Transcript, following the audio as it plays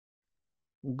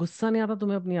गुस्सा नहीं आता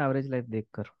तुम्हें अपनी एवरेज लाइफ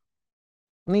देखकर?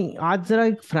 नहीं, आज जरा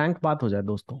एक फ्रैंक बात हो जाए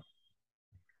दोस्तों।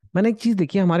 मैंने एक चीज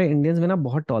देखी है, हमारे इंडियंस में ना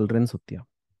बहुत टॉलरेंस होती है।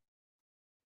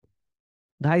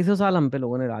 250 साल हम पे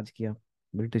लोगों ने राज किया।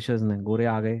 ब्रिटिशर्स ने, गोरे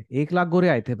आ गए, 1 लाख गोरे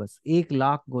आए थे, बस 1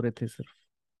 लाख गोरे थे सिर्फ।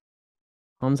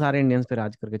 हम सारे इंडियंस पे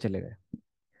राज करके चले गए।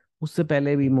 उससे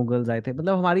पहले भी मुगल्स आए थे।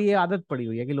 मतलब हमारी ये आदत पड़ी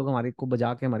हुई है कि लोग हमारी को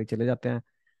बजा के हमारी चले जाते हैं,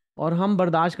 और हम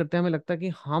बर्दाश्त करते हैं। हमें लगता है कि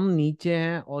हम नीचे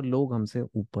हैं और लोग हमसे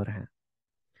ऊपर हैं।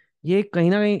 ये कहीं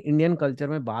ना कहीं इंडियन कल्चर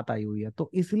में बात आई हुई है, तो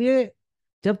इसलिए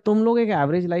जब तुम लोग एक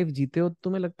एवरेज लाइफ जीते हो, तो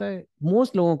तुम्हें लगता है,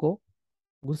 मोस्ट लोगों को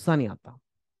गुस्सा नहीं आता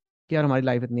कि यार हमारी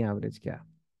लाइफ इतनी एवरेज क्या है।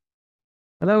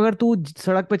 मतलब अगर तू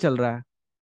सड़क पे चल रहा है,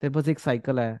 तेरे पास एक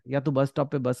साइकिल है, या तू बस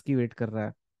स्टॉप पे बस की वेट कर रहा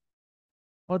है,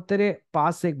 और तेरे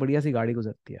पास से एक बढ़िया सी गाड़ी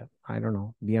गुजरती है, आई डोंट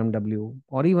नो, BMW,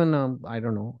 और even I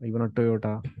don't know, even a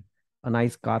Toyota, a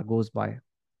nice car goes by,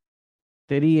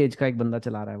 तेरी एज का एक बंदा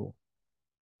चला रहा है वो,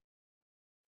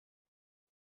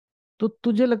 तो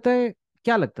तुझे लगता है,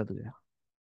 क्या लगता है तुझे?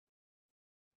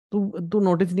 तू तू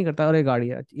नोटिस नहीं करता, अरे गाड़ी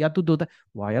है, या तू होता है,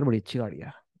 वाह यार बड़ी अच्छी गाड़ी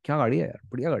है, क्या गाड़ी है यार,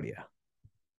 बढ़िया गाड़ी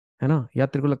है ना? या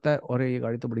तेरे को लगता है अरे ये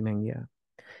गाड़ी तो बड़ी महंगी है, या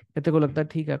तेरे को लगता है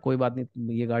ठीक है कोई बात नहीं,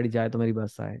 ये गाड़ी जाए तो मेरी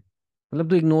बस आए, मतलब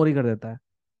तू इग्नोर ही कर देता है,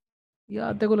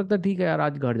 या तेरे को लगता है ठीक है यार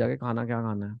आज घर जाके खाना क्या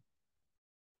खाना है।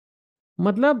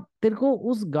 मतलब तेरे को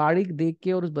उस गाड़ी देख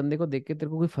के और उस बंदे को देख के तेरे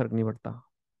को कोई फर्क नहीं पड़ता,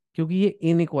 क्योंकि ये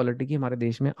इनइक्वालिटी की हमारे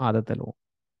देश में आदत है लोगों।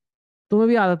 तुम्हें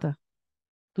भी आदत है।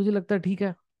 तुझे लगता है ठीक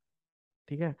है,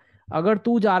 ठीक है। अगर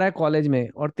तू जा रहा है कॉलेज में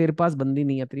और तेरे पास बंदी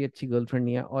नहीं है, तेरी अच्छी गर्लफ्रेंड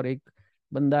नहीं है, और एक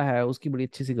बंदा है उसकी बड़ी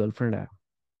अच्छी सी गर्लफ्रेंड है,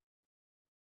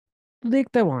 तो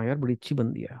देखता है वहां यार बड़ी अच्छी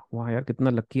बंदी है, वहां यार कितना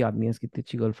लक्की आदमी है, इसकी इतनी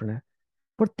अच्छी गर्लफ्रेंड है,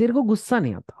 पर तेरे को गुस्सा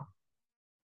नहीं आता।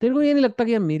 तेरे को ये नहीं लगता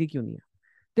कि यार मेरी क्यों नहीं है।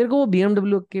 तेरे को वो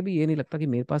BMW के भी ये नहीं लगता कि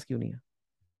मेरे पास क्यों नहीं है।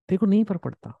 तेरे को नहीं फर्क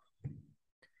पड़ता,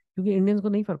 क्योंकि इंडियंस को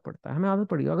नहीं फर्क पड़ता, हमें आदत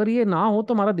पड़ी है। अगर ये ना हो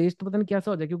तो हमारा देश तो पता नहीं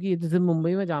कैसा हो जाए, क्योंकि जैसे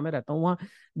मुंबई में जहाँ मैं रहता हूँ, वहाँ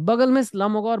बगल में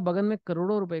स्लम होगा और बगल में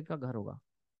करोड़ों रुपए का घर होगा,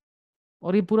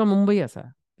 और ये पूरा मुंबई ऐसा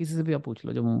है। किसी से भी आप पूछ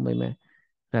लो जो मुंबई में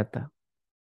रहता है।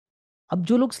 अब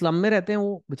जो लोग स्लम में रहते हैं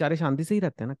वो बेचारे शांति से ही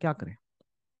रहते हैं ना, क्या करें?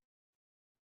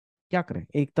 क्या करें,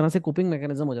 एक तरह से कोपिंग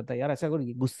मैकेनिज्म हो जाता है यार। ऐसा अगर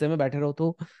गुस्से में बैठे रहो तो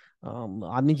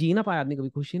आदमी जी ना पाए, आदमी कभी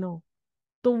खुशी ना हो।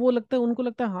 तो वो लगता है, उनको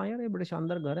लगता है हाँ यार ये बड़े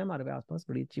शानदार घर है हमारे आसपास,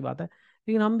 बड़ी अच्छी बात है,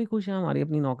 लेकिन हम भी खुश हैं, हमारी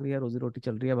अपनी नौकरी है, रोजी रोटी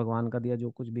चल रही है, भगवान का दिया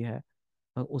जो कुछ भी है,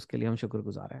 उसके लिए हम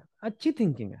शुक्रगुजार हैं। अच्छी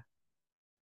थिंकिंग है।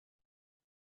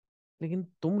 लेकिन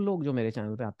तुम लोग जो मेरे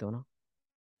चैनल पे आते हो ना,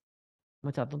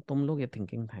 मैं चाहता हूँ तुम लोग ये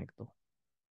थिंकिंग फेंक दो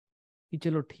कि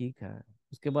चलो ठीक है,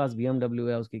 उसके पास BMW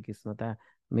है, उसकी किस्मत है,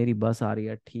 मेरी बस आ रही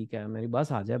है, ठीक है मेरी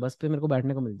बस आ जाए, बस पे मेरे को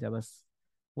बैठने को मिल जाए, बस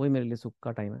वही मेरे लिए सुख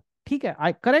का टाइम है। ठीक है,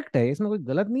 आई करेक्ट है, इसमें कोई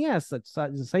गलत नहीं है,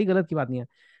 सही गलत की बात नहीं है।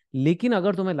 लेकिन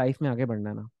अगर तुम्हें लाइफ में आगे बढ़ना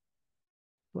है ना,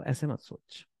 तो ऐसे मत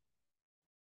सोच।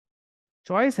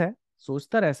 चॉइस है,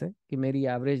 सोचता रह ऐसे कि मेरी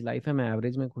एवरेज लाइफ है, मैं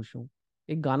एवरेज में खुश हूँ।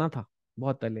 एक गाना था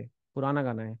बहुत पहले, पुराना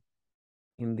गाना है,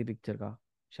 हिंदी पिक्चर का,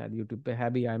 शायद यूट्यूब पे है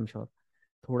भी, आई एम श्योर।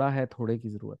 थोड़ा है थोड़े की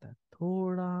जरूरत है,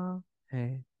 थोड़ा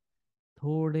है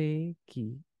थोड़े की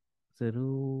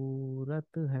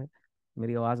जरूरत है।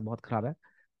 मेरी आवाज बहुत खराब है,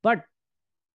 बट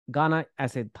गाना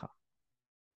ऐसे था।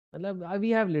 मतलब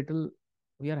we have little,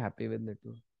 we are happy with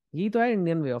little. यही तो है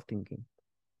इंडियन वे ऑफ थिंकिंग।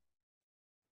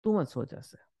 तू मत सोच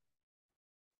ऐसे।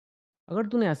 अगर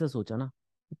तूने ऐसे सोचा ना,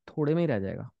 तो थोड़े में ही रह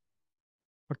जाएगा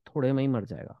और थोड़े में ही मर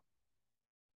जाएगा।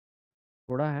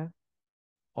 थोड़ा है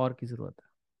और की जरूरत है,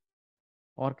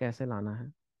 और कैसे लाना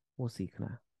है वो सीखना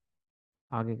है,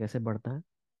 आगे कैसे बढ़ना है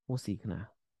वो सीखना है,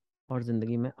 और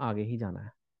जिंदगी में आगे ही जाना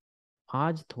है।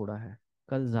 आज थोड़ा है,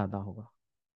 कल ज्यादा होगा।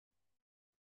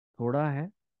 थोड़ा है,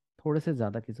 थोड़े से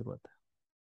ज्यादा की जरूरत है।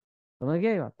 समझ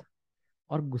गया ये बात?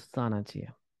 और गुस्सा आना चाहिए।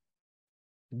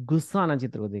 गुस्सा आना चाहिए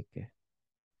तेरे को देख के,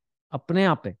 अपने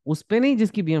आप पे, उस पे नहीं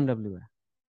जिसकी BMW है,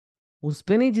 उस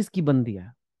पे नहीं जिसकी बंदी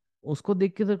है, उसको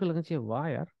देख के तेरे को लगना चाहिए वाह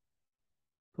यार,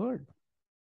 गुड,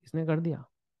 इसने कर दिया।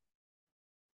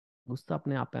 गुस्सा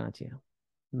अपने आप पे आना चाहिए।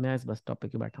 मैं इस बस स्टॉप पे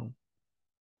क्यों बैठा हूँ?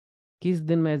 किस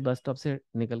दिन मैं इस बस स्टॉप से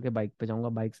निकल के बाइक पे जाऊंगा,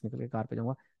 बाइक से निकल के कार पे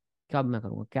जाऊंगा? कब मैं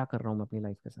करूंगा, क्या कर रहा हूँ मैं अपनी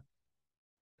लाइफ के साथ?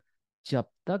 जब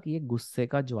तक ये गुस्से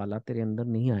का ज्वाला तेरे अंदर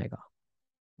नहीं आएगा,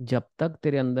 जब तक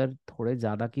तेरे अंदर थोड़े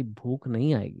ज्यादा की भूख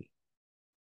नहीं आएगी,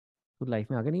 तो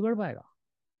लाइफ में आगे नहीं बढ़ पाएगा।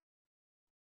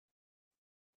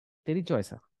 तेरी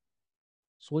चॉइस है।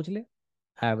 सोच ले,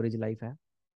 एवरेज लाइफ है,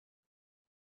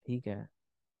 ठीक है,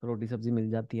 रोटी सब्जी मिल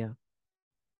जाती है,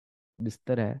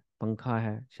 बिस्तर है, पंखा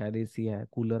है, शायद AC है,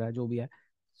 कूलर है, जो भी है,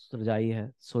 रजाई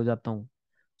है, सो जाता हूँ,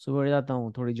 सुबह उठ जाता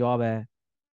हूँ, थोड़ी जॉब है,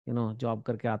 जॉब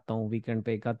करके आता हूँ, वीकेंड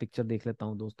पे एक आध पिक्चर देख लेता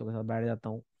हूँ, दोस्तों के साथ बैठ जाता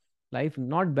हूँ। लाइफ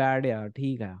नॉट बैड यार,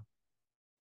 ठीक है।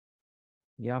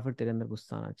 या फिर तेरे अंदर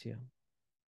गुस्सा आना चाहिए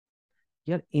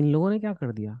यार इन लोगों ने क्या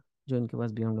कर दिया जो इनके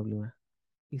पास BMW है?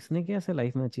 इसने क्या ऐसे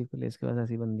लाइफ में अचीव कर लिया, इसके पास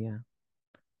ऐसी बंदियां हैं?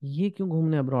 ये क्यों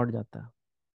घूमने अब्रॉड जाता है?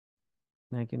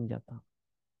 मैं क्यों नहीं जाता?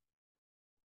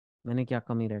 मैंने क्या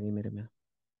कमी रह गई मेरे में?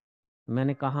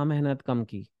 मैंने कहाँ मेहनत कम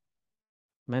की?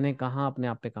 मैंने कहाँ अपने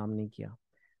आप पे काम नहीं किया?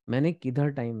 मैंने किधर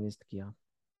टाइम वेस्ट किया?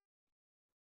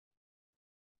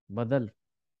 बदल।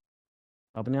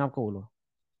 अपने आप को बोलो,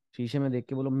 शीशे में देख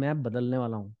के बोलो मैं बदलने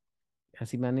वाला हूँ।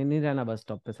 ऐसी मैंने नहीं रहना बस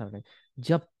स्टॉप पे सर।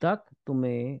 जब तक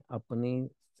तुम्हें अपनी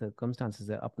सर्कमस्टांसेस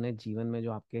है, अपने जीवन में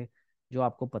जो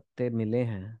आपको पत्ते मिले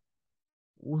हैं,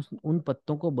 उस उन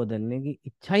पत्तों को बदलने की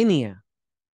इच्छा ही नहीं है,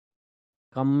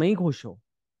 कम में ही खुश हो,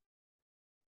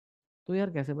 तो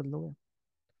यार कैसे बदलोगे?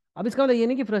 अब इसका मतलब ये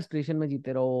नहीं कि फ्रस्ट्रेशन में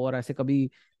जीते रहो और ऐसे कभी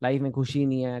लाइफ में खुशी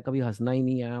नहीं है, कभी हंसना ही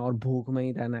नहीं है और भूख में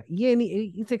ही रहना है, ये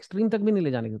नहीं, इस एक्सट्रीम तक भी नहीं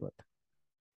ले जाने की जरूरत है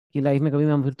कि लाइफ में कभी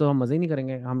हम फिर तो हम मजे ही नहीं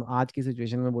करेंगे, हम आज की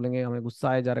सिचुएशन में बोलेंगे हमें गुस्सा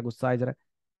आया जा रहा है, गुस्सा आया जा रहा है।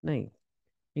 नहीं,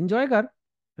 इंजॉय कर,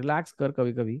 रिलैक्स कर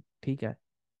कभी कभी, ठीक है,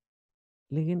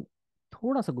 लेकिन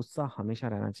थोड़ा सा गुस्सा हमेशा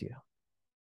रहना चाहिए,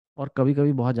 और कभी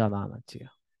कभी बहुत ज्यादा आना चाहिए।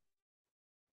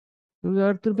 क्योंकि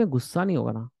अगर तेरे पे गुस्सा नहीं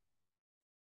होगा ना,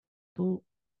 तो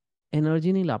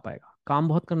एनर्जी नहीं ला पाएगा। काम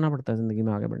बहुत करना पड़ता है जिंदगी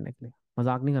में आगे बढ़ने के लिए,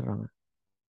 मजाक नहीं कर रहा मैं।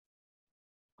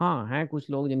 हाँ, है कुछ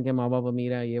लोग जिनके माँ बाप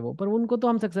अमीर है ये वो, पर उनको तो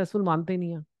हम सक्सेसफुल मानते ही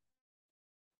नहीं है।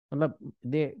 मतलब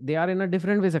they are in a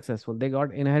different way successful, they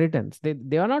got inheritance,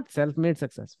 they are not self made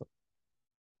successful,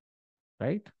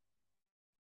 right?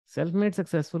 Self made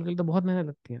successful के लिए तो बहुत मेहनत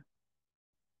लगती है,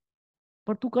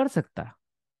 पर तू कर सकता है।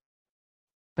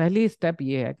 पहली स्टेप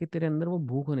ये है कि तेरे अंदर वो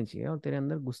भूख होनी चाहिए और तेरे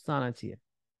अंदर गुस्सा आना चाहिए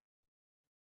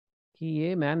कि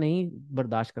ये मैं नहीं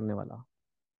बर्दाश्त करने वाला,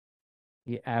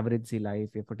 ये एवरेज सी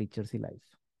लाइफ, ये टीचर सी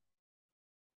लाइफ।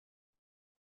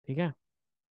 ठीक है?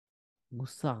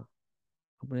 गुस्सा,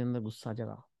 अपने अंदर गुस्सा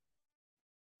जगा।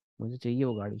 मुझे चाहिए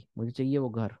वो गाड़ी, मुझे चाहिए वो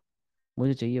घर,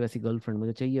 मुझे चाहिए वैसी गर्लफ्रेंड,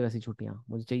 मुझे चाहिए वैसी छुट्टियां,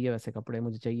 मुझे चाहिए वैसे कपड़े,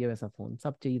 मुझे चाहिए वैसा फोन,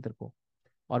 सब चाहिए तेरे को।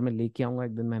 और मैं लेके आऊंगा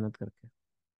एक दिन मेहनत करके,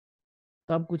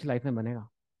 तब कुछ लाइफ में बनेगा।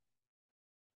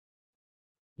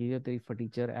 ये जो तेरी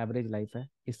फटीचर एवरेज लाइफ है,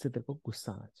 इससे तेरे को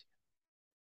गुस्सा आना चाहिए।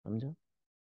 समझा?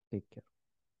 ठीक है।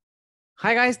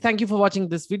 Hi guys, thank you for watching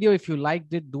this video. If you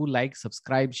liked it, do like,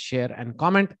 subscribe, share, and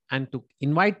comment. And to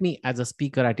invite me as a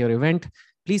speaker at your event,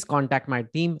 please contact my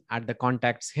team at the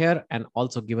contacts here and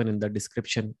also given in the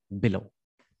description below.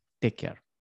 Take care.